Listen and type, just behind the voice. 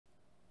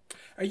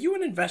Are you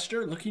an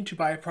investor looking to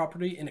buy a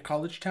property in a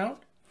college town?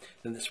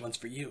 Then this one's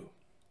for you.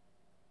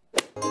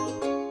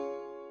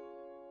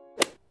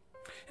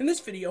 In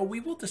this video, we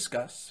will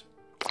discuss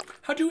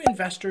how do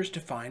investors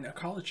define a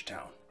college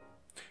town,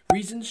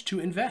 reasons to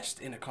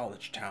invest in a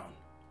college town,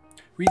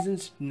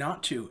 reasons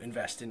not to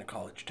invest in a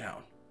college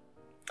town,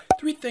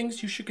 3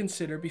 things you should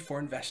consider before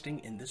investing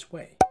in this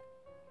way.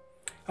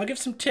 I'll give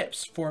some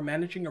tips for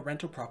managing a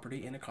rental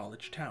property in a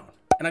college town,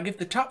 and I'll give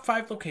the top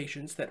 5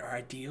 locations that are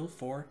ideal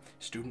for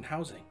student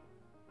housing.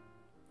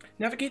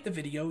 Navigate the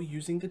video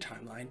using the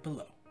timeline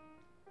below.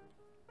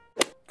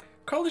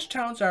 College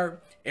towns are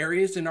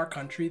areas in our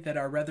country that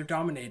are rather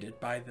dominated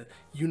by the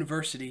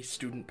university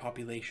student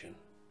population.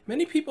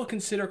 Many people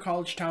consider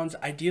college towns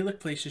idyllic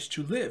places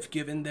to live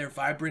given their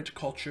vibrant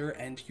culture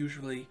and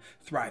usually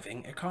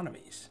thriving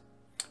economies.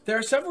 There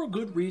are several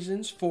good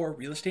reasons for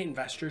real estate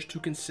investors to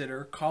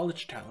consider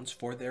college towns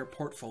for their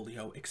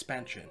portfolio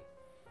expansion.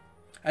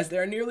 As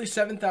there are nearly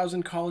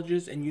 7,000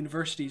 colleges and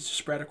universities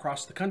spread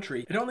across the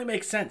country, it only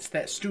makes sense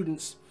that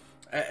students,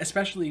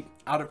 especially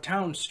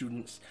out-of-town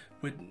students,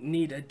 would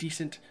need a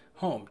decent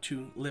home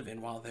to live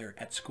in while they're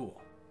at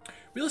school.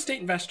 Real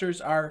estate investors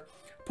are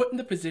put in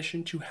the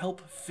position to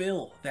help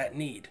fill that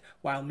need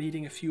while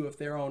meeting a few of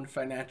their own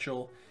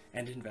financial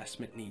and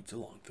investment needs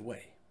along the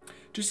way.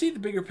 To see the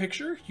bigger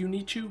picture, you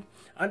need to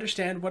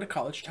understand what a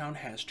college town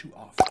has to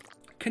offer.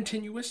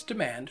 Continuous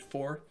demand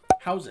for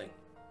housing.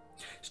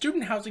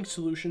 Student housing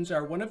solutions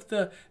are one of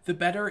the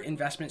better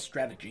investment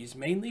strategies,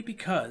 mainly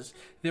because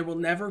there will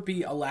never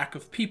be a lack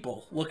of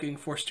people looking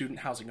for student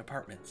housing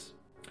apartments.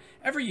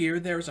 Every year,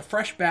 there is a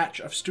fresh batch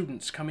of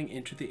students coming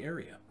into the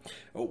area.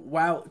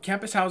 While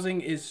campus housing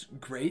is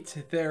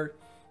great, there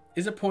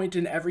is a point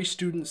in every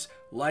student's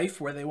life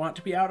where they want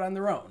to be out on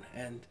their own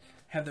and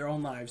have their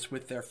own lives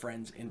with their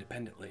friends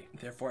independently.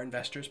 Therefore,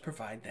 investors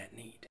provide that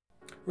need.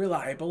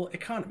 Reliable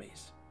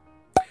economies.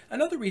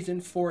 Another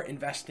reason for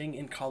investing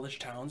in college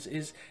towns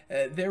is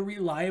their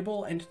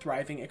reliable and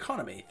thriving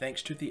economy,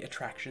 thanks to the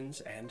attractions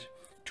and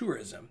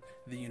tourism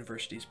the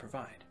universities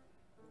provide.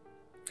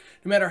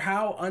 No matter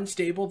how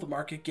unstable the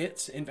market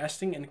gets,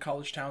 investing in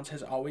college towns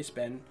has always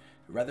been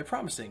rather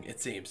promising, it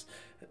seems.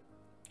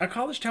 A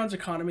college town's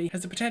economy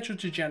has the potential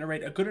to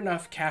generate a good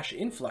enough cash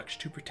influx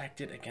to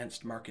protect it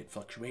against market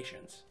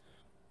fluctuations.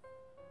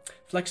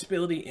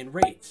 Flexibility in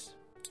rates.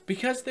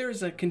 Because there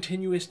is a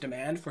continuous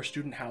demand for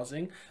student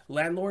housing,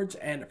 landlords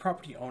and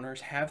property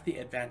owners have the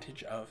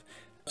advantage of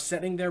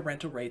setting their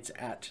rental rates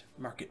at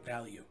market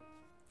value.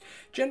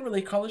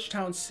 Generally, college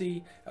towns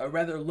see a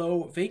rather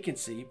low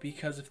vacancy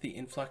because of the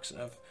influx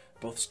of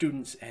both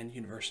students and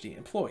university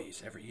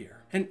employees every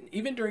year. And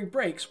even during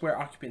breaks where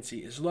occupancy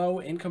is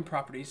low, income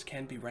properties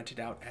can be rented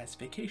out as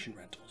vacation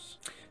rentals.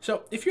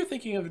 So if you're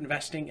thinking of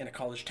investing in a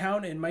college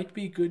town, it might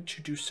be good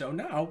to do so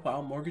now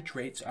while mortgage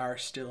rates are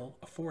still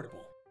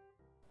affordable.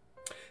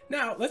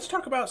 Now, let's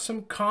talk about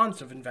some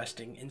cons of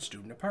investing in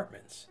student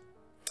apartments.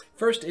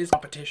 First is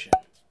competition.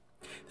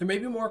 There may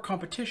be more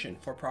competition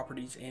for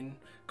properties in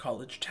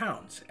college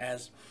towns,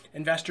 as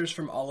investors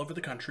from all over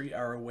the country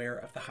are aware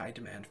of the high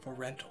demand for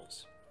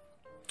rentals.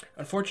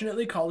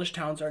 Unfortunately, college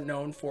towns are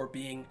known for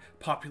being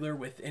popular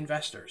with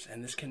investors,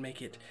 and this can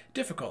make it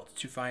difficult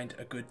to find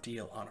a good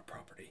deal on a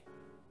property.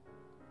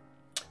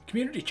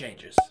 Community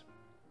changes.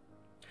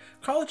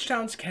 College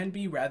towns can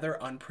be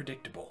rather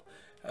unpredictable.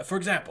 For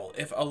example,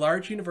 if a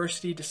large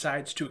university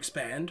decides to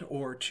expand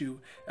or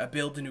to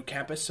build a new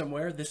campus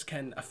somewhere, this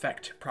can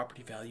affect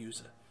property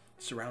values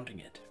surrounding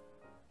it.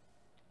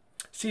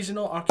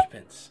 Seasonal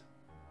occupants.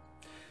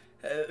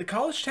 The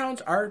college towns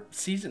are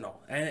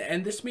seasonal,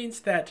 and this means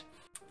that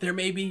there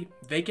may be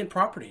vacant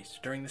properties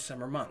during the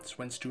summer months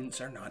when students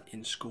are not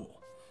in school.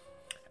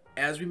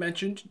 As we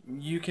mentioned,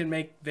 you can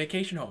make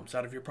vacation homes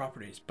out of your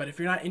properties, but if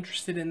you're not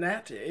interested in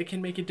that, it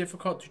can make it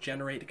difficult to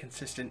generate a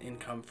consistent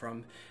income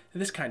from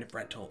this kind of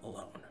rental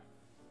alone.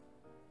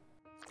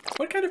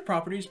 What kind of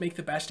properties make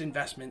the best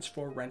investments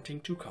for renting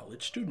to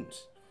college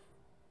students?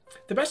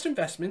 The best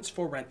investments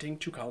for renting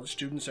to college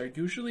students are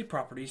usually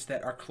properties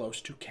that are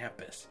close to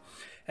campus.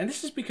 And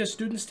this is because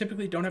students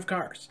typically don't have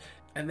cars,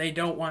 and they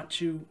don't want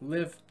to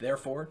live,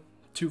 therefore,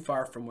 too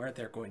far from where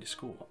they're going to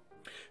school.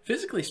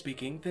 Physically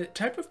speaking, the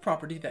type of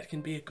property that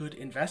can be a good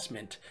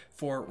investment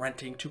for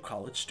renting to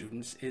college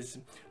students is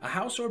a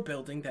house or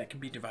building that can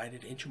be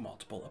divided into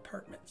multiple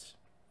apartments.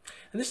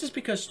 And this is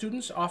because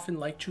students often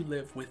like to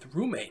live with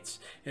roommates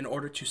in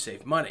order to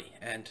save money,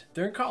 and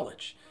they're in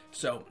college,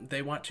 so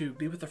they want to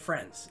be with their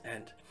friends,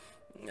 and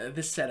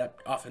this setup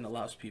often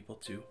allows people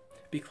to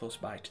be close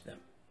by to them.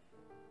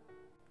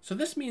 So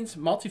this means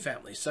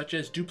multifamilies such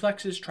as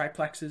duplexes,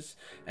 triplexes,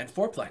 and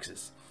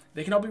fourplexes.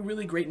 They can all be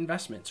really great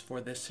investments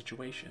for this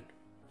situation.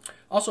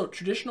 Also,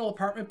 traditional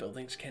apartment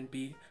buildings can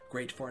be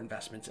great for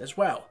investments as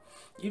well.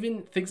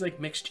 Even things like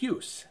mixed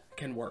use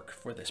can work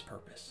for this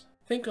purpose.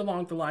 Think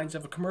along the lines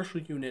of a commercial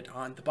unit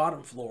on the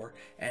bottom floor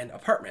and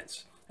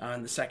apartments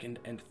on the second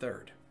and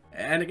third.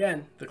 And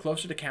again, the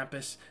closer to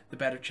campus, the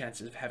better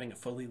chances of having a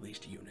fully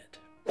leased unit.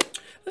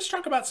 Let's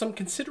talk about some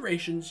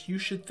considerations you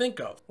should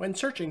think of when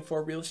searching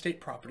for real estate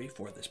property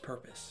for this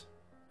purpose.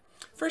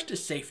 First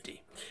is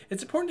safety.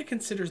 It's important to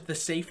consider the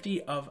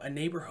safety of a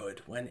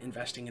neighborhood when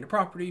investing in a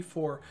property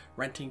for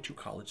renting to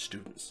college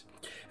students.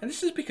 And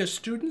this is because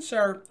students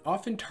are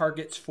often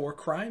targets for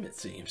crime, it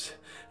seems.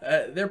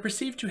 They're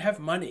perceived to have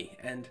money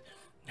and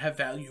have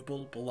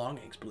valuable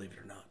belongings, believe it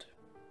or not.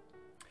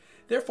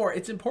 Therefore,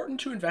 it's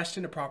important to invest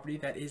in a property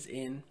that is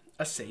in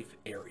a safe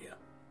area.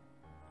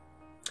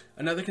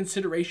 Another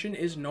consideration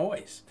is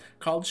noise.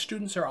 College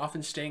students are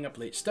often staying up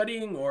late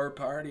studying or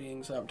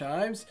partying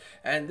sometimes,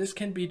 and this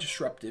can be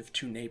disruptive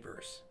to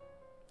neighbors.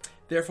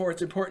 Therefore,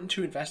 it's important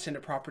to invest in a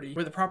property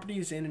where the property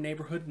is in a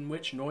neighborhood in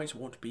which noise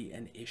won't be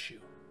an issue.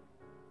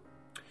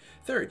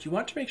 Third, you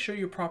want to make sure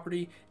your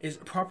property is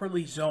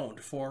properly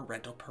zoned for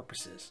rental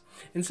purposes.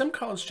 In some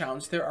college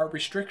towns, there are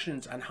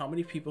restrictions on how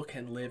many people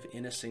can live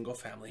in a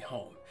single-family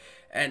home.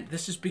 And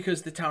this is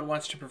because the town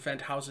wants to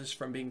prevent houses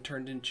from being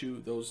turned into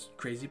those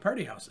crazy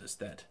party houses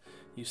that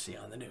you see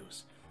on the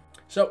news.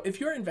 So if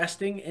you're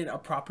investing in a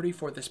property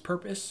for this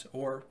purpose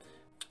or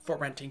for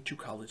renting to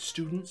college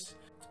students,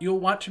 you'll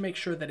want to make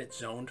sure that it's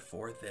zoned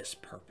for this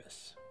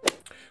purpose.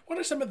 What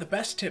are some of the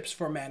best tips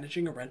for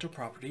managing a rental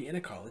property in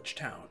a college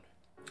town?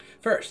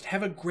 First,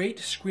 have a great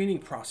screening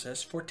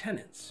process for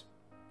tenants.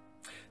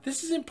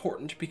 This is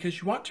important because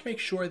you want to make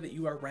sure that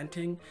you are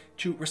renting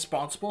to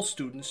responsible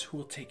students who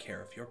will take care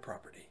of your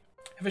property.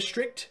 Have a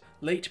strict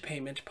late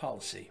payment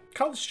policy.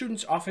 College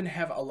students often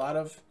have a lot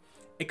of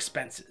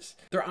expenses.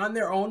 They're on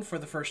their own for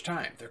the first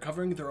time. They're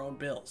covering their own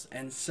bills,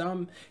 and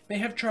some may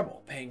have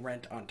trouble paying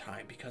rent on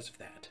time because of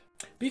that.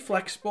 Be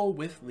flexible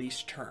with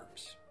lease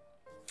terms.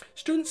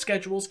 Student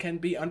schedules can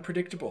be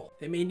unpredictable.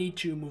 They may need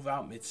to move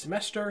out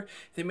mid-semester.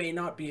 They may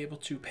not be able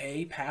to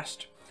pay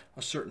past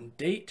a certain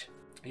date.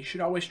 You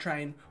should always try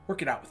and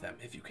work it out with them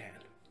if you can.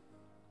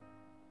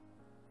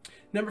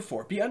 Number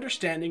 4, be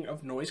understanding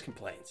of noise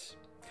complaints.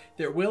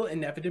 There will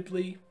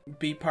inevitably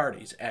be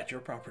parties at your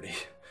property,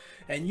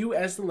 and you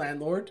as the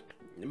landlord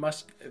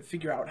must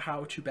figure out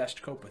how to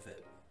best cope with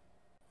it.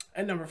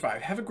 And number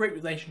 5, have a great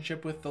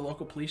relationship with the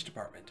local police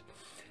department.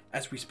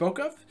 As we spoke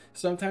of,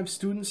 sometimes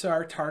students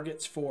are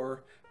targets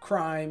for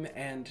crime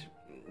and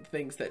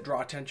things that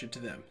draw attention to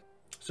them.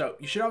 So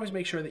you should always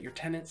make sure that your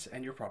tenants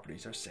and your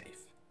properties are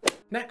safe.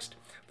 Next,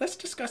 let's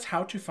discuss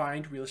how to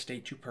find real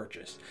estate to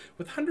purchase.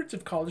 With hundreds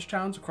of college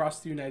towns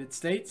across the United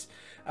States,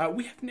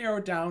 we have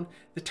narrowed down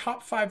the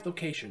top 5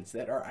 locations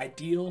that are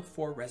ideal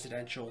for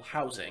residential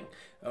housing,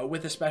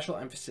 with a special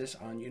emphasis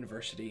on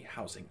university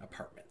housing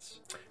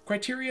apartments.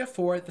 Criteria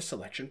for the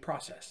selection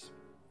process.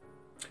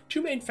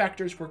 2 main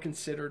factors were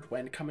considered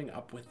when coming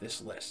up with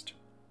this list.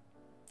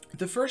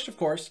 The first, of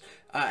course,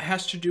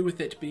 has to do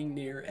with it being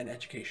near an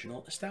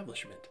educational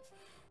establishment.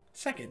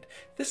 Second,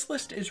 this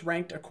list is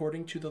ranked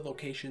according to the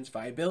location's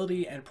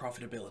viability and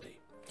profitability.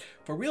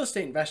 For real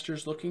estate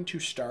investors looking to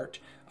start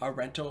a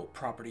rental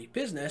property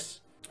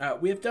business,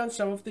 we have done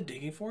some of the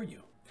digging for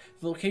you.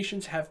 The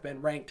locations have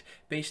been ranked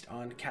based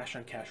on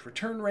cash-on-cash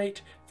return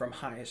rate from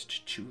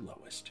highest to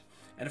lowest.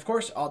 And of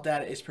course, all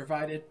data is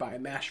provided by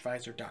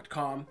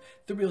Mashvisor.com,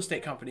 the real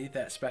estate company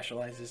that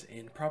specializes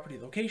in property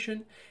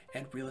location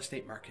and real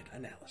estate market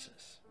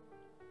analysis.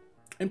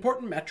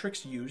 Important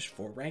metrics used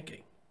for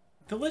ranking.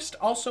 The list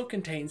also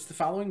contains the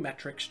following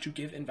metrics to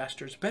give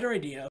investors a better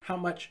idea of how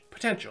much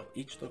potential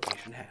each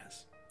location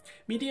has.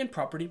 Median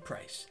property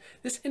price.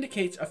 This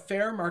indicates a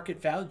fair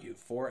market value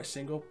for a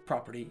single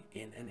property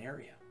in an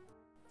area.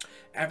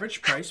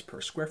 Average price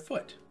per square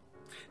foot.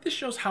 This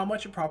shows how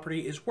much a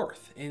property is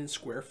worth in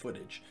square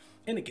footage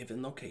in a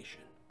given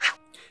location.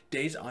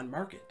 Days on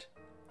market.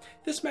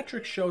 This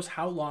metric shows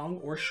how long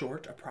or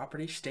short a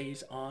property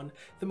stays on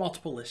the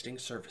multiple listing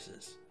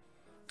services.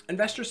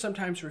 Investors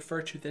sometimes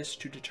refer to this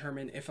to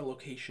determine if a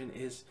location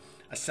is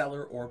a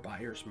seller or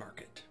buyer's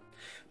market.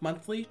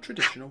 Monthly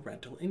traditional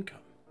rental income.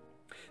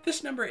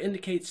 This number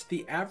indicates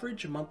the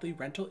average monthly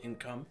rental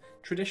income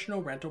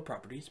traditional rental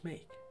properties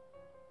make.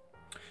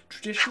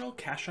 Traditional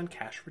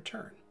cash-on-cash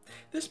return.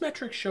 This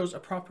metric shows a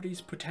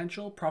property's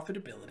potential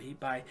profitability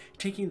by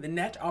taking the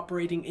net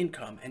operating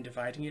income and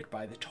dividing it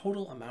by the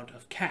total amount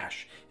of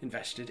cash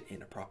invested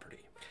in a property.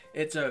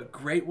 It's a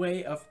great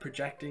way of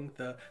projecting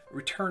the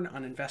return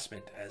on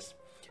investment as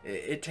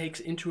it takes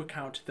into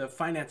account the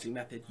financing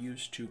method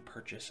used to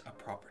purchase a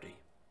property.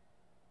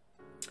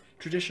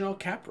 Traditional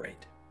cap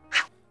rate.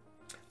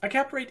 A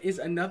cap rate is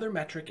another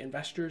metric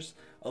investors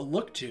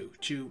look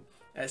to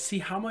see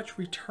how much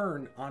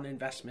return on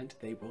investment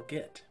they will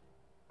get.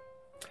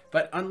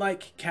 But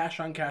unlike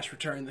cash-on-cash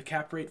return, the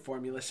cap rate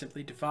formula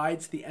simply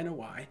divides the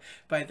NOI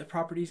by the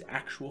property's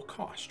actual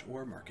cost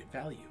or market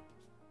value.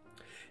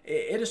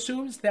 It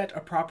assumes that a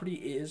property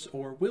is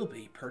or will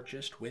be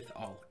purchased with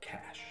all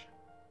cash.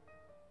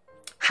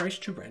 Price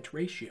to rent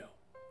ratio.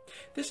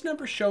 This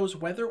number shows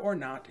whether or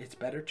not it's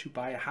better to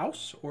buy a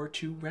house or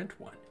to rent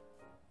one.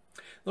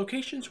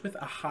 Locations with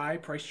a high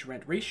price to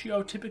rent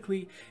ratio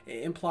typically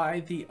imply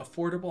the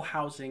affordable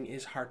housing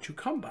is hard to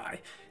come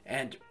by,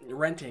 and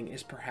renting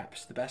is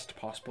perhaps the best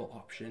possible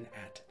option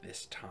at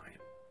this time.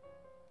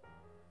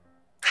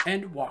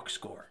 And walk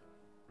score.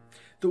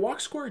 The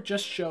walk score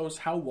just shows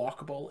how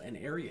walkable an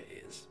area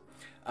is.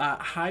 A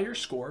higher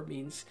score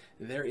means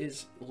there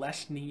is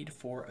less need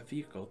for a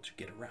vehicle to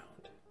get around.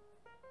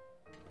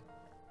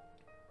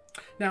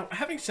 Now,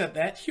 having said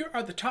that, here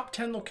are the top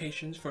 10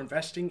 locations for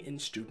investing in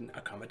student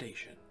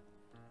accommodation.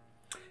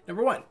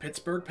 Number 1,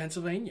 Pittsburgh,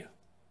 Pennsylvania.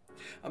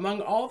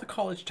 Among all the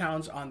college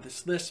towns on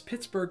this list,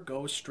 Pittsburgh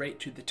goes straight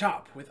to the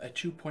top with a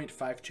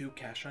 2.52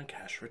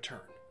 cash-on-cash return.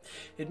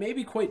 It may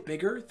be quite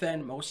bigger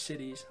than most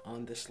cities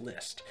on this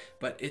list,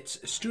 but its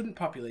student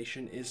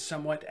population is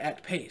somewhat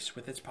at pace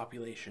with its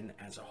population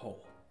as a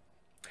whole.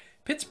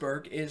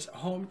 Pittsburgh is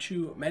home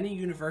to many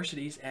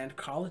universities and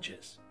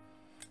colleges,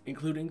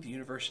 including the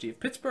University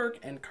of Pittsburgh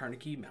and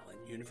Carnegie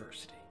Mellon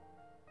University.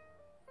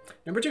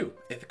 Number 2,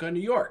 Ithaca, New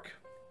York.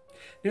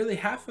 Nearly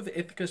half of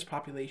Ithaca's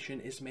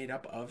population is made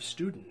up of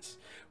students.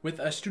 With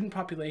a student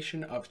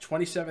population of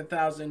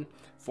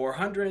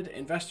 27,400,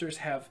 investors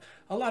have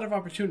a lot of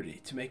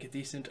opportunity to make a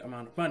decent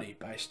amount of money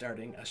by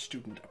starting a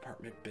student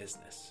apartment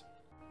business.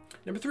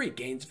 Number 3,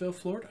 Gainesville,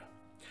 Florida.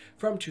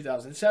 From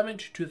 2007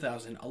 to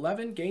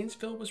 2011,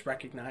 Gainesville was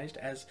recognized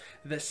as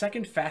the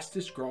second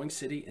fastest growing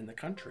city in the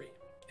country.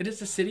 It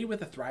is a city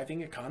with a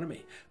thriving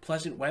economy,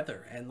 pleasant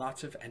weather, and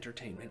lots of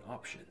entertainment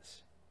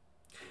options.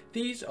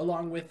 These,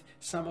 along with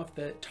some of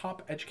the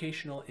top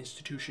educational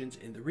institutions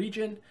in the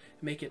region,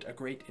 make it a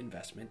great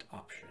investment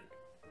option.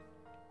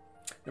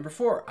 Number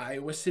 4,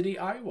 Iowa City,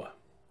 Iowa.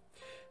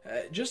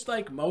 Just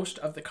like most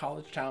of the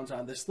college towns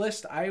on this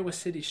list, Iowa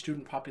City's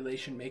student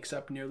population makes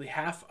up nearly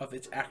half of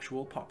its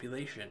actual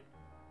population.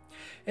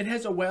 It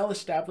has a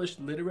well-established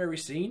literary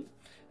scene,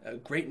 a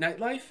great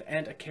nightlife,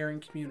 and a caring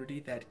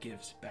community that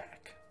gives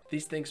back.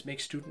 These things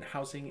make student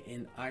housing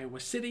in Iowa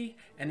City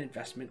an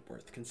investment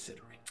worth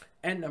considering.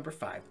 And number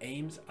 5,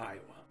 Ames,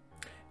 Iowa.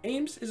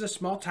 Ames is a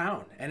small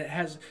town, and it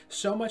has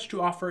so much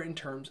to offer in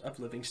terms of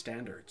living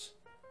standards.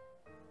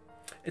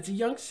 It's a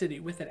young city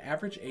with an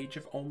average age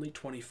of only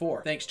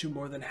 24, thanks to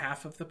more than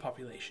half of the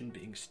population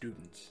being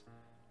students.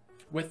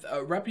 With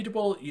a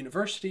reputable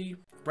university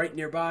right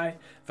nearby,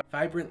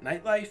 vibrant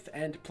nightlife,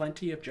 and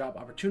plenty of job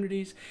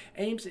opportunities,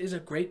 Ames is a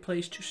great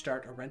place to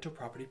start a rental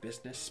property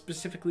business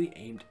specifically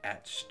aimed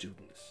at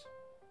students.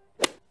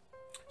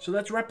 So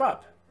let's wrap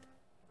up.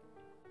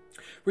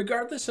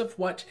 Regardless of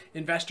what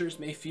investors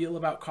may feel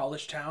about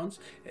college towns,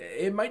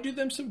 it might do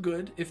them some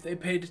good if they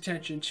paid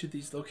attention to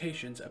these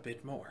locations a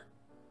bit more.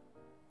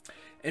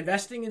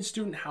 Investing in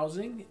student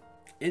housing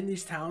in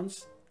these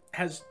towns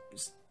has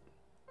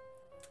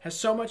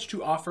so much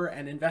to offer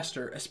an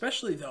investor,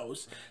 especially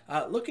those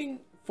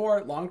looking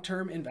for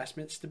long-term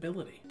investment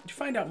stability. To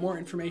find out more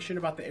information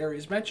about the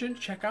areas mentioned,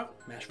 check out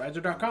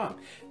Mashvisor.com.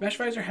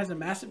 Mashvisor has a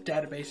massive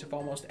database of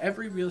almost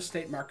every real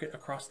estate market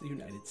across the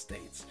United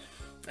States.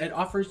 It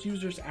offers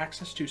users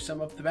access to some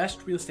of the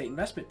best real estate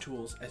investment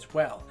tools as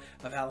well,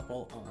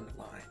 available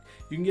online.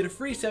 You can get a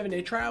free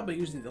 7-day trial by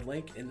using the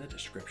link in the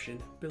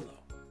description below.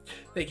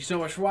 Thank you so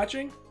much for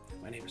watching.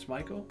 My name is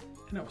Michael,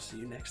 and I will see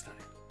you next time.